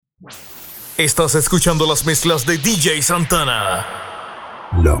Estás escuchando las mezclas de DJ Santana.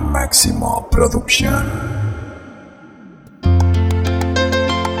 Lo máximo producción.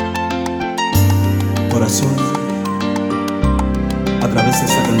 Corazón, a través de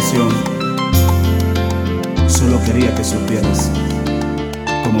esta canción, solo quería que supieras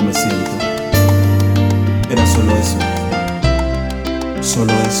cómo me siento. Era solo eso,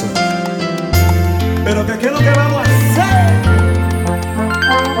 solo eso. Pero ¿qué es lo que vamos a hacer?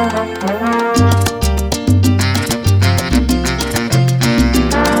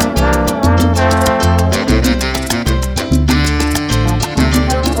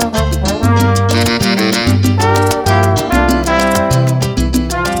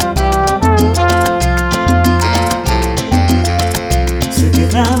 Sé que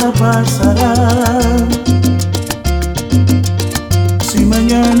nada pasará si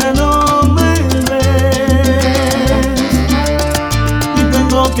mañana no me ves, y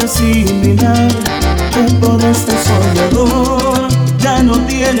tengo que asimilar que por este soñador ya no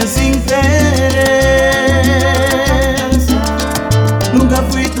tienes interés. Nunca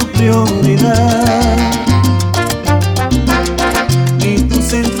fui tu prioridad ni tu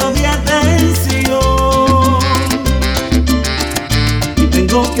centro de atención, y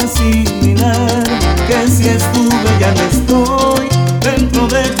tengo que asimilar que si estuve ya no estoy dentro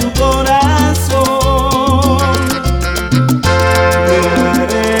de tu corazón. Te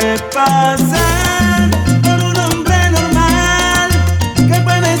haré pasar por un hombre normal que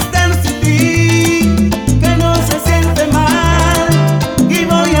puede estar sin ti, que no se siente mal, y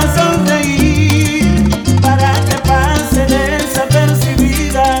voy a sonreír para que pase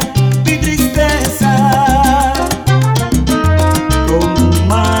desapercibida mi tristeza. Con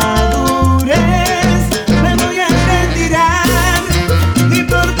madurez me voy a retirar y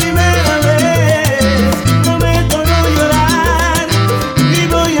por primera vez prometo no llorar, y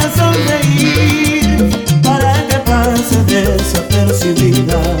voy a sonreír para que pase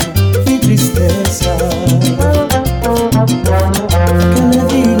desapercibida mi tristeza. Que le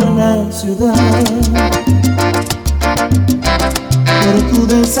diga a la ciudad por tu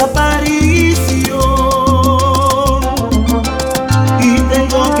desaparición, y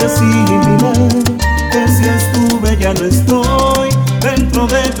tengo que asimilar que si estuve ya no estoy dentro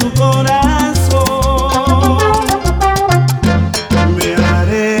de tu corazón. Me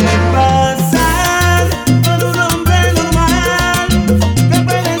haré pasar por un hombre normal que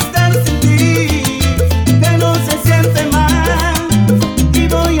puede estar sin ti, que no se siente mal, y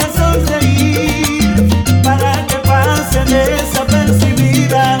voy a sonreír para que pase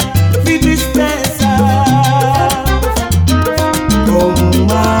desapercibida mi tristeza. Con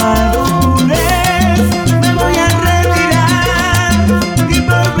madurez me voy a retirar y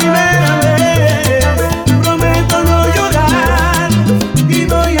por primera vez prometo no llorar, y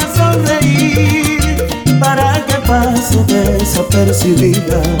voy a sonreír para que pase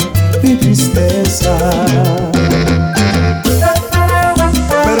desapercibida mi tristeza.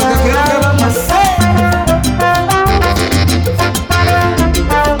 Pero ¿qué es lo que vamos a hacer?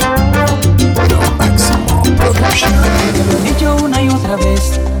 Lo máximo producción. Te lo he dicho una y otra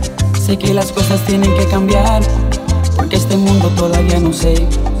vez, sé que las cosas tienen que cambiar, porque este mundo todavía no sé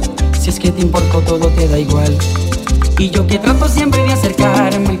si es que te importa o todo te da igual. Y yo que trato siempre de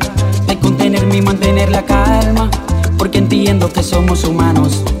acercarme, de contenerme y mantener la calma, porque entiendo que somos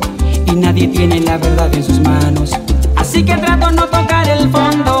humanos y nadie tiene la verdad en sus manos. Así que trato no tocar el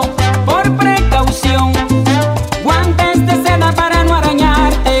fondo por precaución, guantes de seda para no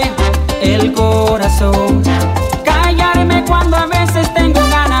arañarte el corazón, callarme cuando a veces tengo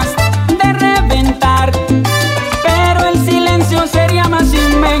ganas de reventar, pero el silencio sería más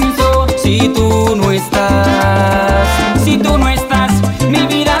inmenso si tú no estás. Si tú no estás, mi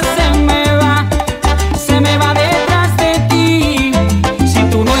vida se me va detrás de ti. Si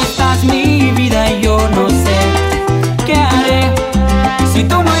tú no estás, mi vida yo no sé qué haré si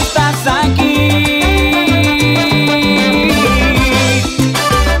tú no estás aquí.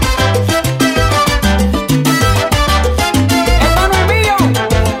 Esto no es mío,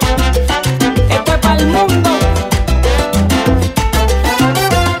 esto es para el mundo.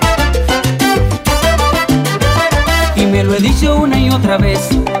 Y me lo he dicho una y otra vez,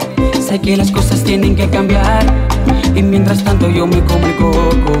 sé que las cosas tienen que cambiar, y mientras tanto yo me como el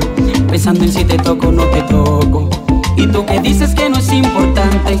coco, pensando en si te toco o no te toco. Y tú que dices que no es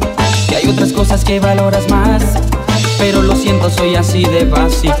importante, que hay otras cosas que valoras más, pero lo siento, soy así de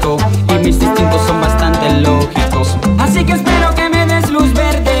básico y mis instintos son bastante lógicos. Así que espero que me des luz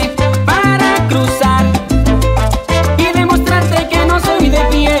verde para cruzar y demostrarte que no soy de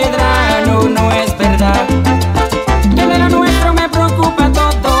piedra. No, no es verdad, que de lo nuestro me preocupa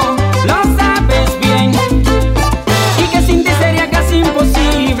todo,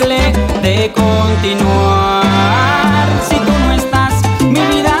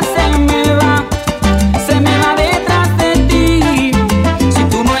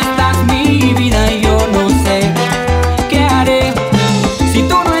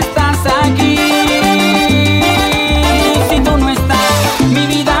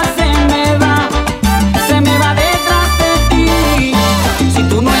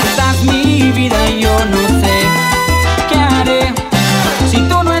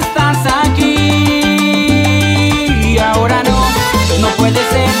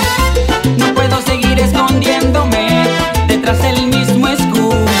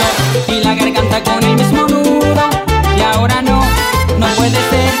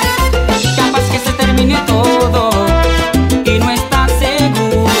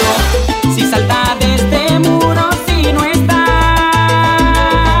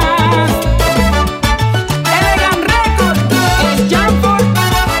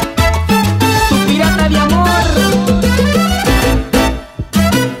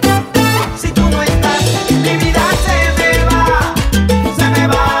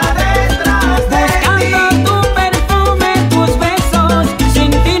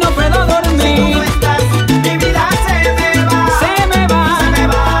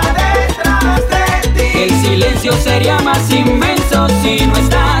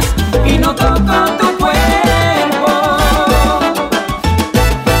 toco tu cuerpo.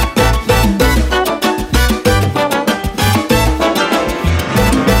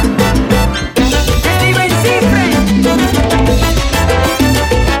 Steven Cifre.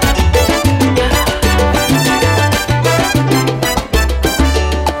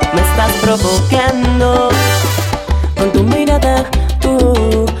 Me estás provocando con tu mirada,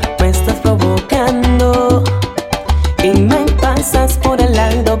 tú me estás provocando y me pasas por el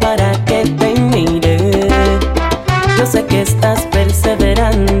lado para que te mire. Yo sé que estás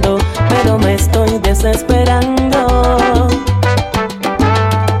perseverando, pero me estoy desesperando.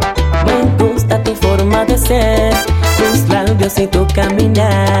 Me gusta tu forma de ser, tus labios y tu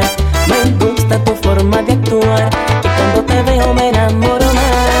caminar. Me gusta tu forma de actuar y cuando te veo me enamoro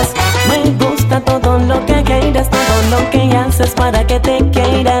más. Me gusta todo lo que quieras, todo lo que haces para que te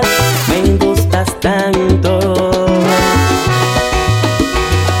quieras. Me gustas tanto.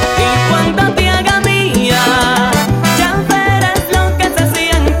 Y cuando te haga mía, ya verás lo que se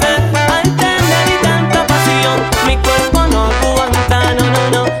siente al tener tanta pasión. Mi cuerpo no aguanta, no, no,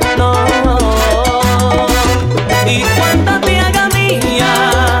 no, no. Y cuando te haga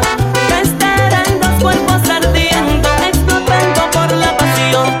mía, que estarán dos cuerpos ardiendo, explotando por la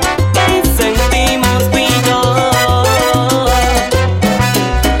pasión que sentimos tú y yo.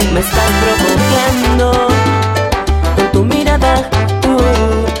 Me estás provocando con tu mirada, tú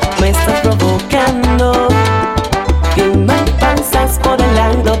me estás provocando y me pasas por el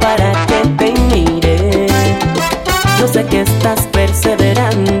lado para que te mire. Yo sé que estás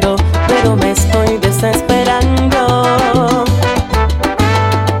perseverando, pero me estoy desesperando.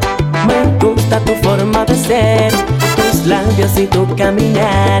 Me gusta tu forma de ser, tus labios y tu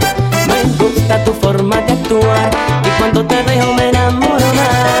caminar. Me gusta tu forma de actuar y cuando te veo me enamoro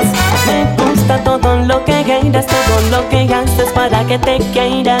más. Me gusta todo lo que quieras, todo lo que haces para que te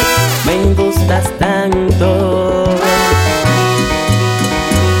quieras. Me gustas tanto.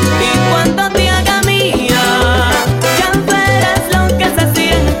 Y cuando te haga mía, ya verás lo que se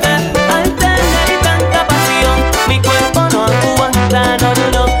siente al tener tanta pasión. Mi cuerpo no aguanta, no,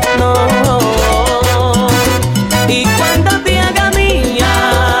 no, no, no. Y cuando te haga mía,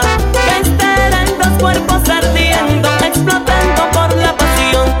 que estarán dos cuerpos ardiendo, explotando por la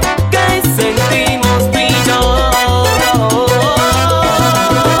pasión que sentimos tú y yo.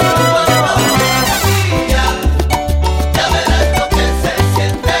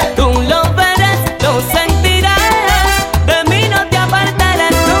 Tú lo verás, lo sentirás, de mí no te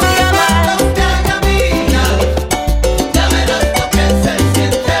apartarás nunca más.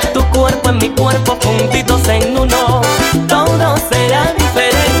 Tu cuerpo en mi cuerpo, juntitos en uno, todo será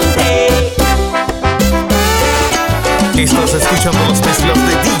diferente. Estás escuchando las mezclas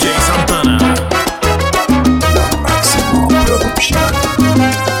de DJ Santana. Lo máximo producción.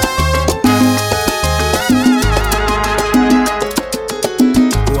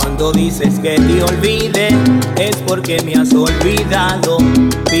 Cuando dices que te olvide, es porque me has olvidado.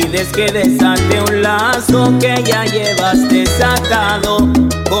 Pides que desate un lazo que ya llevas desatado.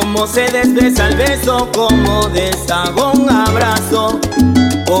 Cómo se desbesa el beso, cómo deshago un abrazo,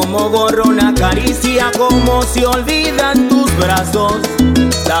 cómo borro una caricia, cómo se olvidan tus brazos.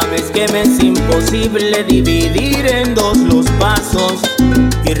 Sabes que me es imposible dividir en dos los pasos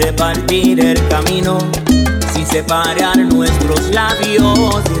y repartir el camino sin separar nuestros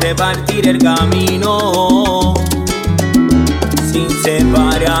labios, y repartir el camino sin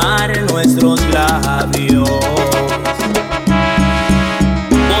separar nuestros labios.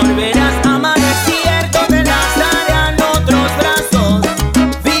 Volverás a amanecer, te enlazarán otros brazos,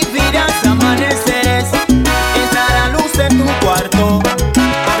 vivirás amaneceres, entrará luz en tu cuarto,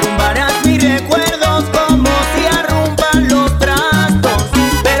 arrumbarás mis recuerdos como si arrumban los trastos,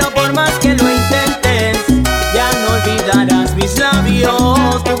 pero por más que lo intentes, ya no olvidarás mis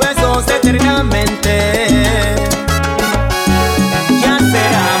labios, tus besos eternamente. Ya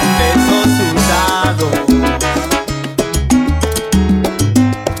serán besos usados.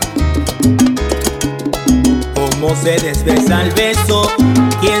 Cómo se desbesa el beso,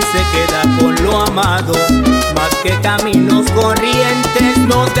 quién se queda con lo amado. Más que caminos corrientes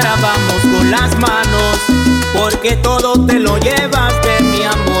nos grabamos con las manos, porque todo te lo llevas de mi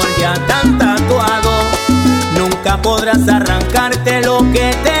amor ya tan tatuado. Nunca podrás arrancarte lo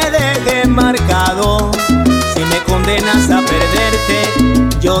que te dejé marcado. Si me condenas a perderte,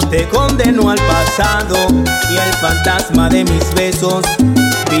 yo te condeno al pasado, y el fantasma de mis besos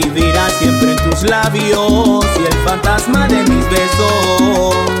vivirá siempre en tus labios, y el fantasma de mis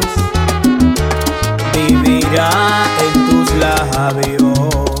besos vivirá en tus labios.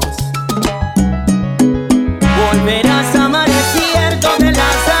 Volverás a amanecer, te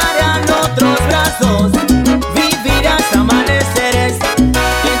enlazarán otros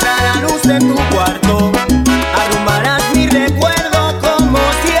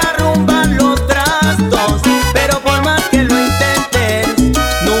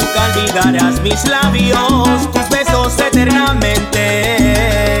olvidarás mis labios, tus besos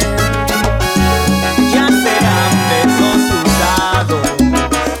eternamente. Ya serán besos usados,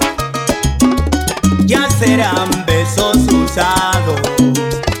 ya serán besos usados,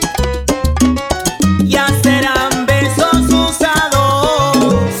 ya serán besos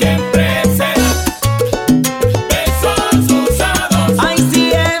usados. Siempre serán besos usados. Ay,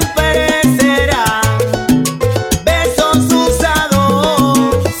 siempre serán besos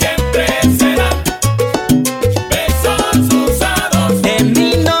usados. Siempre serán besos usados. De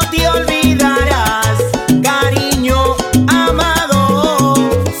mí no te olvidarás, cariño amado.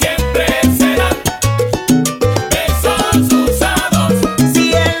 Siempre serán besos usados.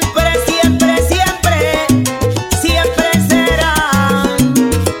 Siempre, siempre, siempre, siempre serán.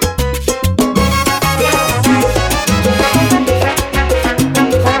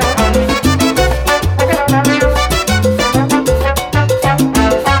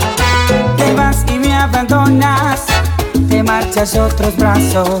 Te vas y me abandonas, te marchas a otros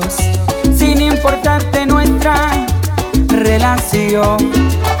brazos, sin importarte nuestra relación.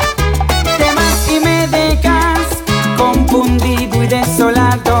 Te vas y me dejas confundido y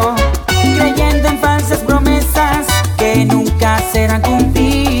desolado, creyendo en falsas promesas que nunca serán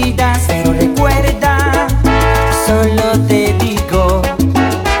cumplidas. Pero recuerda, solo te digo,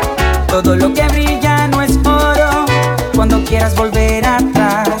 todo lo que brilla no es oro. Cuando quieras volver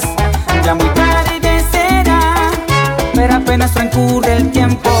atrás, ya muy tarde será, pero apenas transcurre el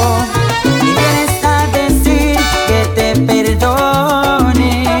tiempo y vienes a decir que te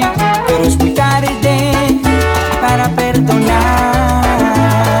perdone, pero es muy tarde para perdonar.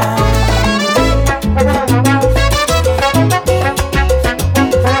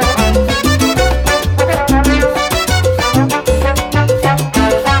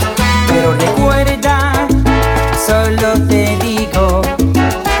 Pero recuerda, solo te digo,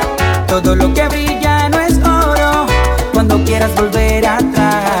 todo lo que brilla no es oro. Cuando quieras volver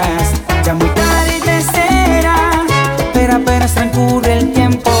atrás, ya muy tarde será, pero apenas transcurre el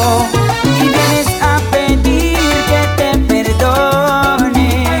tiempo y vienes a pedir que te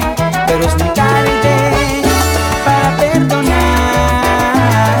perdone, pero es muy tarde para perdonar.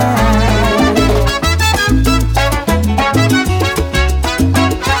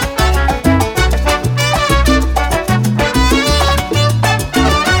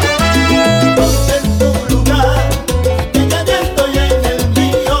 Ponte en tu lugar, que ya yo estoy en el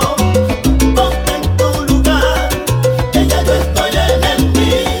mío. Ponte en tu lugar, que ya yo estoy en el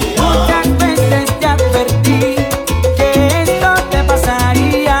mío. Muchas veces te advertí que esto te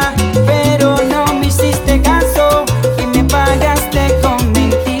pasaría, pero no me hiciste caso y me pagaste con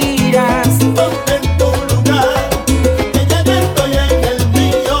mentiras. Ponte en tu lugar, que ya yo estoy en el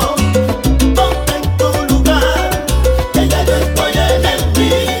mío. Ponte en tu lugar, que ya yo estoy en el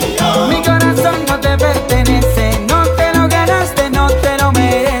mío. Mi corazón no te pertenece, no te lo ganaste, no te lo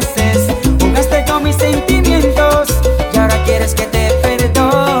mereces. Jugaste con mis sentimientos y ahora quieres que te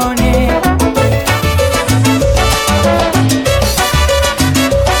perdone.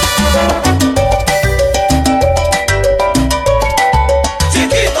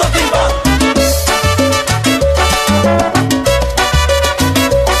 Chiquito Timba.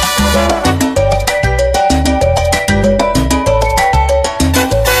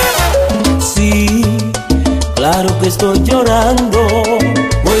 Sí, claro que estoy llorando,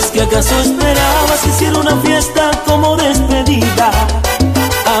 pues que acaso esperabas que hiciera una fiesta como despedida,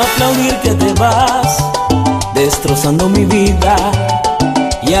 aplaudir que te vas, destrozando mi vida,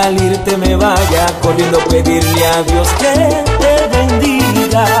 y al irte me vaya corriendo a pedirle a Dios que te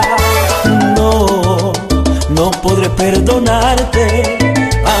bendiga. No, no podré perdonarte,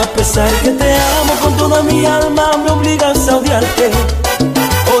 a pesar que te amo con toda mi alma, me obligas a odiarte.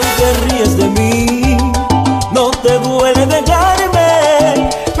 Hoy te ríes de mí, no te duele dejarme,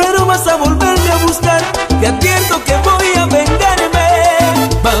 pero vas a volverme a buscar, te advierto que voy a vengarme.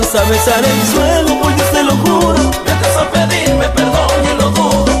 Vas a besar el suelo, por Dios te lo juro, Vendrás a pedirme perdón y lo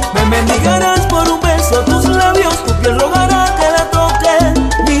dudo. me mendigarás por un beso a tus labios, tu piel rogará que la toque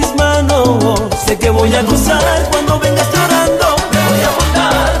mis manos. Sé que voy a gozar cuando vengas llorando, Me voy a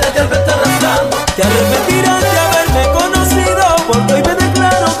burlar de que verte arrastrando. te arrepentirás de haberme conocido, porque hoy me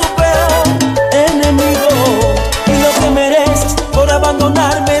declaro tu peor enemigo. Y lo que mereces por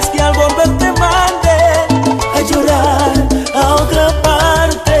abandonarme es que al volver te mande a llorar a otra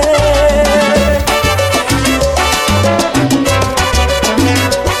parte.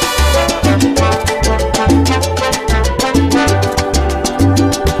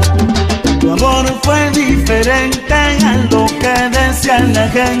 Tu amor fue diferente a lo que decía la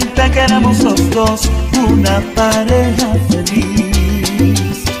gente, que éramos los dos una pareja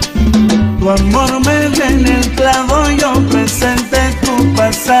feliz. amor me dio en el clavo, yo presenté tu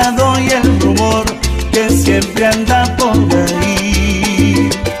pasado y el rumor que siempre anda por ahí.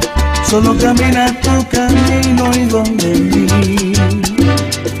 Solo camina tu camino y donde mí.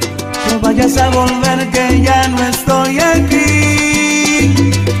 No vayas a volver que ya no estoy aquí.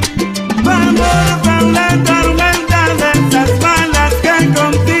 Amor, con la tormenta de esas balas que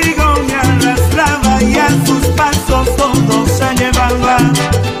contigo me arrastraba y a sus pasos todo se llevaba.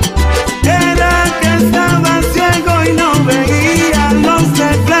 Era que estaba ciego y no veía los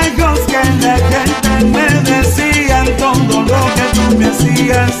reflejos que la gente me decían. Todo lo que tú me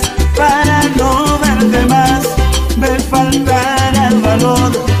hacías para no verte más me faltará el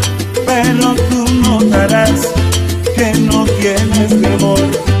valor, pero tú notarás que no tienes mi amor.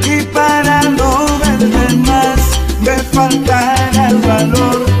 Y para no verte más me faltará el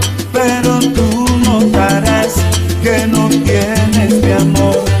valor, pero tú notarás que no tienes mi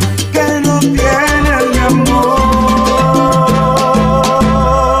amor, que no tienes mi amor.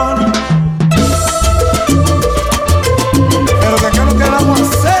 Pero que acá no quedamos a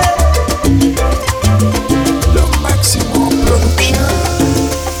hacer. Lo máximo producción.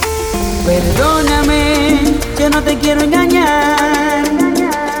 Perdóname, yo no te quiero engañar.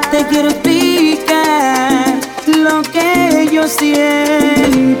 Te quiero explicar lo que yo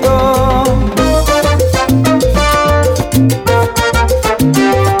siento.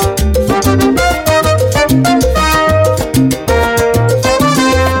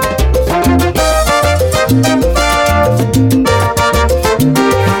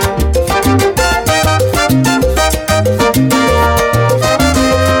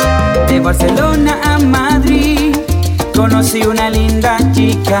 De Barcelona a Madrid conocí una linda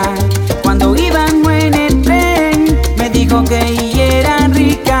chica. Cuando íbamos en el tren me dijo que ella era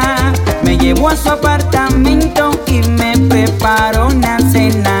rica. Me llevó a su apartamento y me preparó una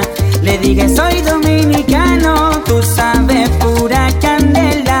cena. Le dije soy dominicano, tú sabes pura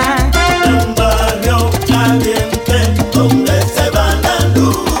candela. Un barrio caliente donde se va la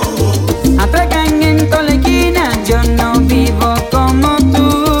luz. Atracan en toda la esquina, yo no vivo como tú.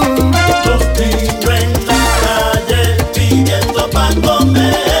 Los niños en la calle pidiendo pa'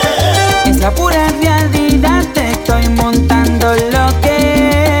 comer. Es la pura realidad, te estoy montando lo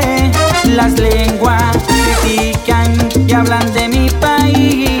que las lenguas critican y hablan de mi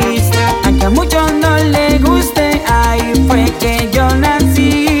país. Aunque a muchos no les guste, ahí fue que yo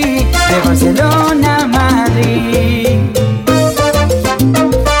nací. De Barcelona a Madrid.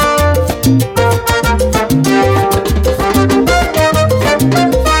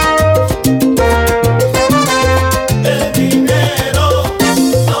 El dinero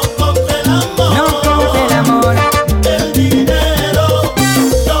no compra el amor. No compre el amor. El dinero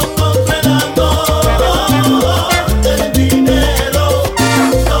no compra el amor. El dinero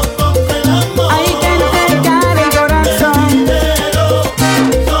no compra el amor. Hay que entregar el corazón. El dinero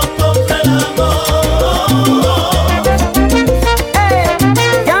no compra el amor.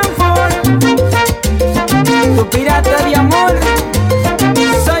 Canfor, tu pirata de amor.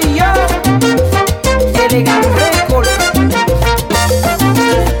 Soy yo, Elegant Record.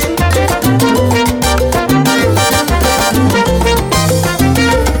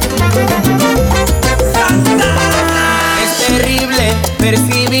 Es terrible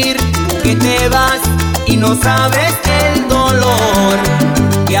percibir que te vas y no sabes el dolor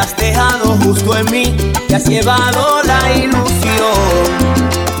que has dejado justo en mí, que has llevado la ilusión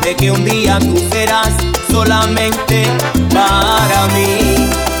de que un día tú serás solamente para mí,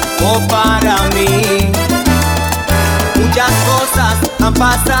 o para mí. Muchas cosas han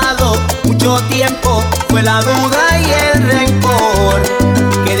pasado, mucho tiempo, fue la duda y el rencor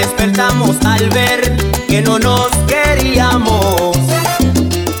que despertamos al ver que no nos queríamos.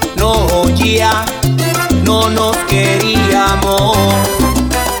 No, ya no nos queríamos.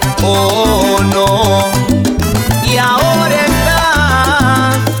 Oh, no. Y ahora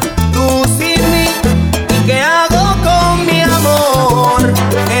estás tú sin mí. ¿Y qué hago con mi amor?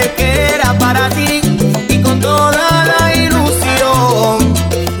 El que era para ti y con toda la ilusión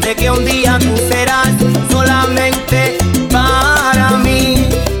de que un día tú serás solamente para mí,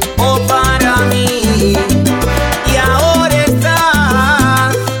 o para mí. Y ahora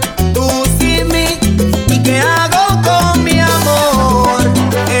estás tú sin mí. ¿Y qué hago con mi amor?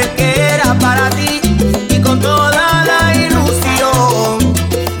 El que era para ti y con toda la ilusión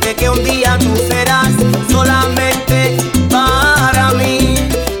de que un día tú serás solamente para mí,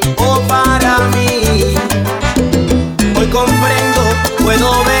 o para mí. Hoy comprendo,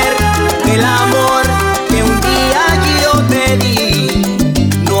 puedo ver que el amor que un día yo te di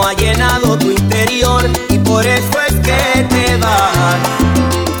no ha llenado tu interior, y por eso es que te vas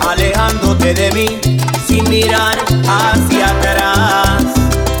alejándote fue de mí sin mirar hacia atrás,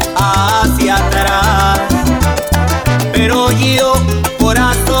 hacia atrás. Pero yo,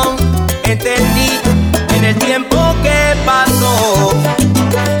 corazón, entendí en el tiempo que pasó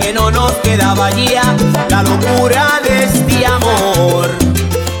que no nos quedaba ya la locura de este amor,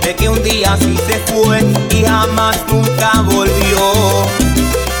 de que un día sí se fue y jamás nunca volvió.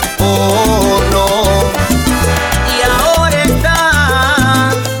 Oh no. Y ahora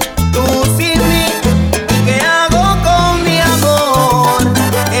estás tú sin mí. ¿Y qué hago con mi amor?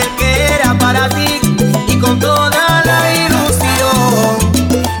 El que era para ti y con toda la ilusión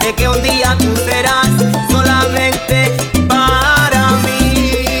de que un día tú serás solamente para mí.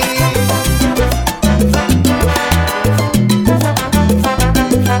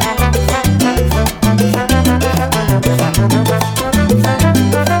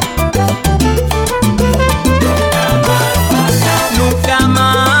 Nunca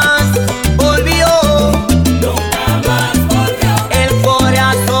más volvió, nunca más volvió. El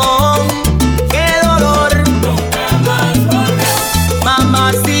corazón, qué dolor, nunca más volvió.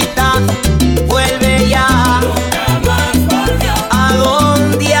 Mamacita, vuelve ya, nunca más volvió. ¿A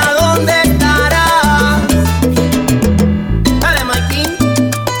dónde estarás? Dale, Martín.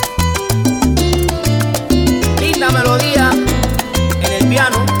 Linda melodía en el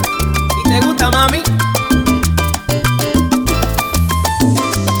piano. ¿Y te gusta, mami?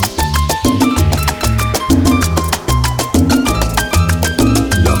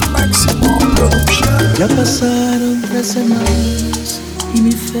 Lo máximo producción. Ya pasaron 3 semanas y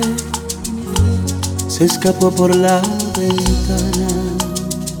mi fe se escapó por la ventana.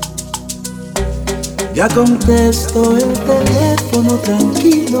 Ya contesto el teléfono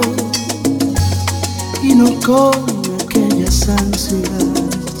tranquilo y no con aquellas ansias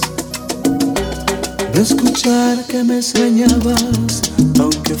de escuchar que me extrañabas,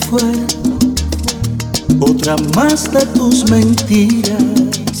 aunque fuera otra más de tus mentiras.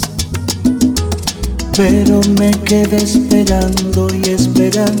 Pero me quedé esperando y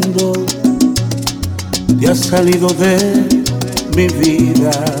esperando. Te has salido de mi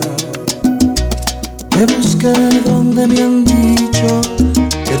vida. Te busqué donde me han dicho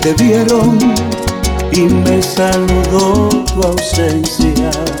que te vieron y me saludó tu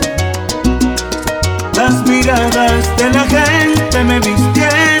ausencia. Las miradas de la gente me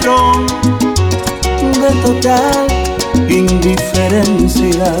vistieron de total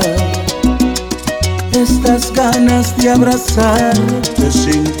indiferencia. Estas ganas de abrazarte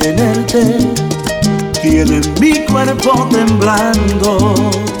sin tenerte tienen mi cuerpo temblando.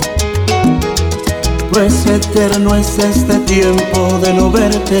 Pues eterno es este tiempo de no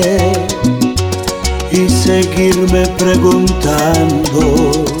verte y seguirme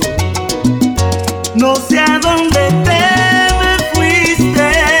preguntando. No sé a dónde te me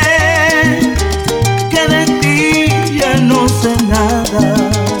fuiste, que de ti ya no sé nada.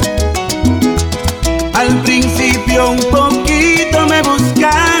 Al principio un poquito me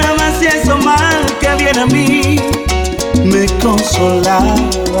buscabas y eso mal que viene a mí me consolaba.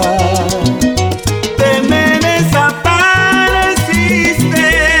 Te me desapareciste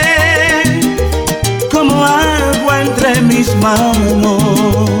como agua entre mis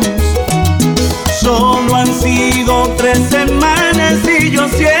manos. Solo han sido 3 semanas y yo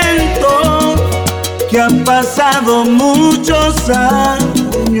siento que han pasado muchos años.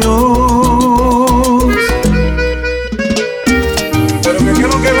 Pero ¿qué es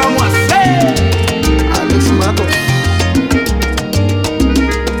lo que vamos a hacer? Alex Mato.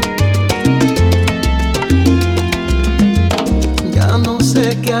 Ya no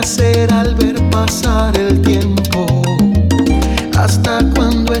sé qué hacer al ver pasar el tiempo. ¿Hasta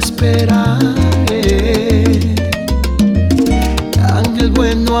cuándo esperaré? Ángel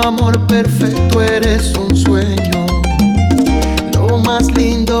bueno, amor perfecto, eres un sueño, lo más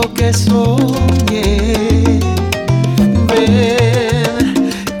lindo que soñé.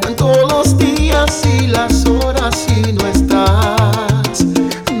 Ven, cuento los días y las horas y no estás.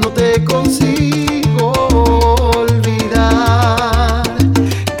 No te consigo olvidar.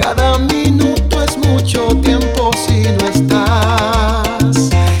 Cada minuto es mucho tiempo si no estás,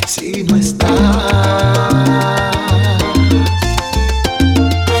 si no estás.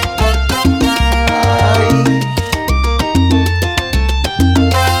 Ay.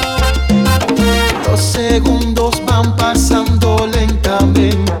 Los segundos van pasando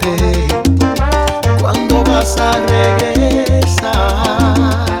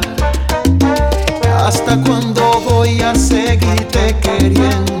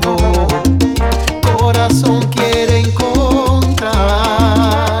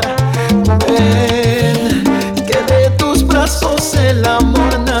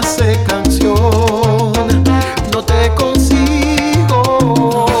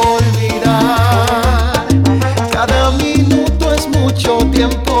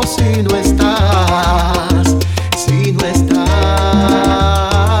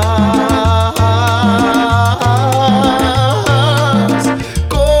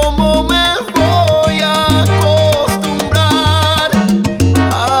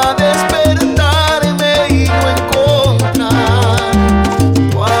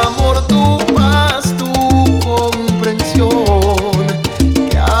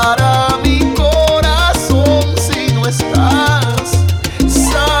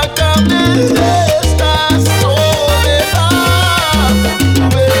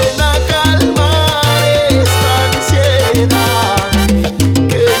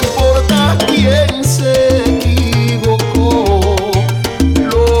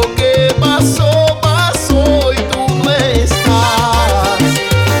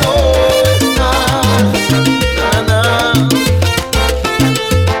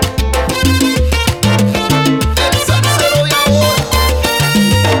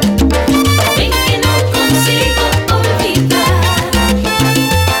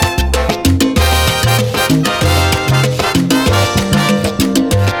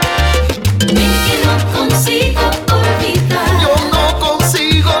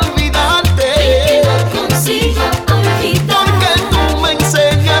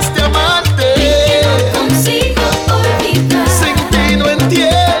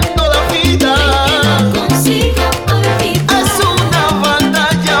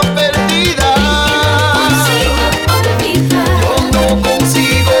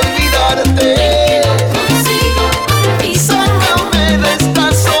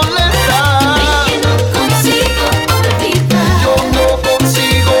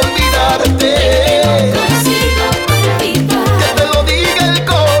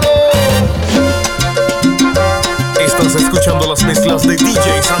las mezclas de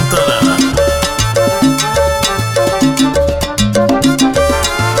DJ Santana.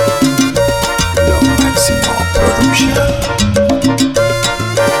 Lo máximo producción.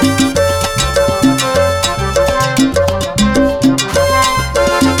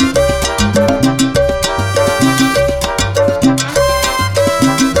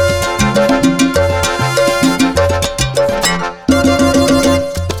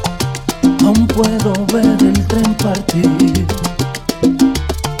 Aún puedo ver el tren partir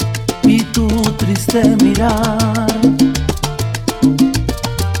y tu triste mirar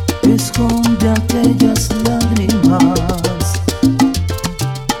esconde aquellas lágrimas.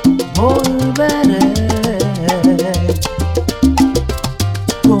 Volveré,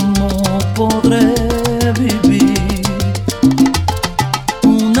 ¿cómo podré vivir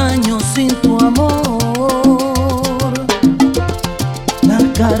un año sin tu amor? La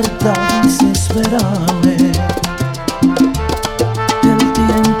carta dice espérame, el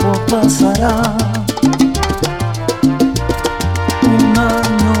tiempo pasará. Un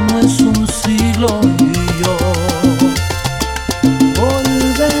año no es un siglo y yo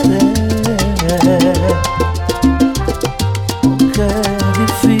volveré. Qué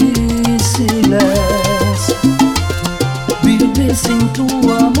difícil es vivir sin tu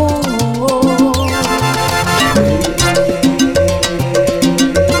amor.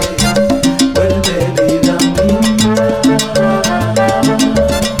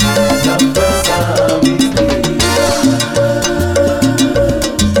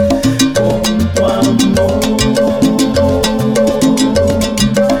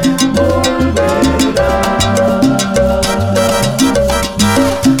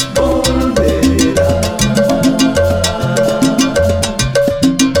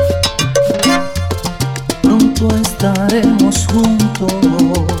 Estaremos juntos,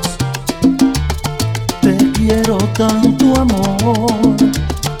 te quiero tanto amor,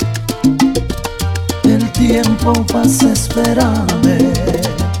 el tiempo pasa, espérame,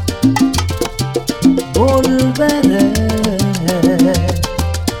 volveré,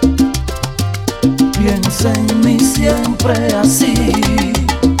 piensa en mí siempre así,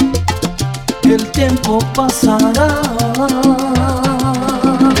 que el tiempo pasará.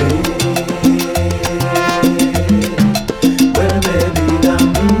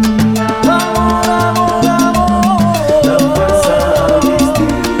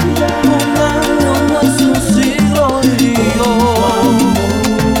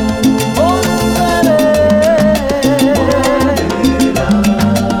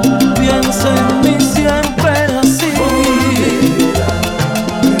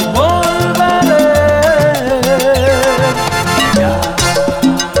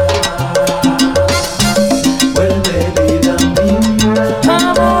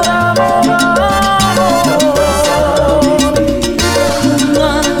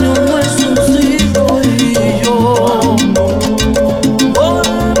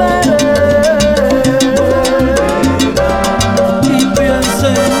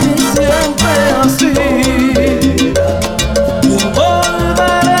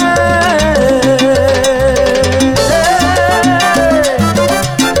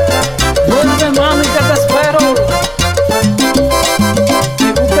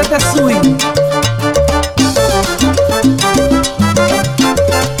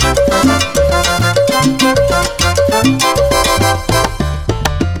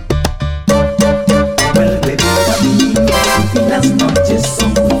 Vuelve vida mía, las noches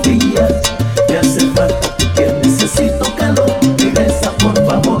son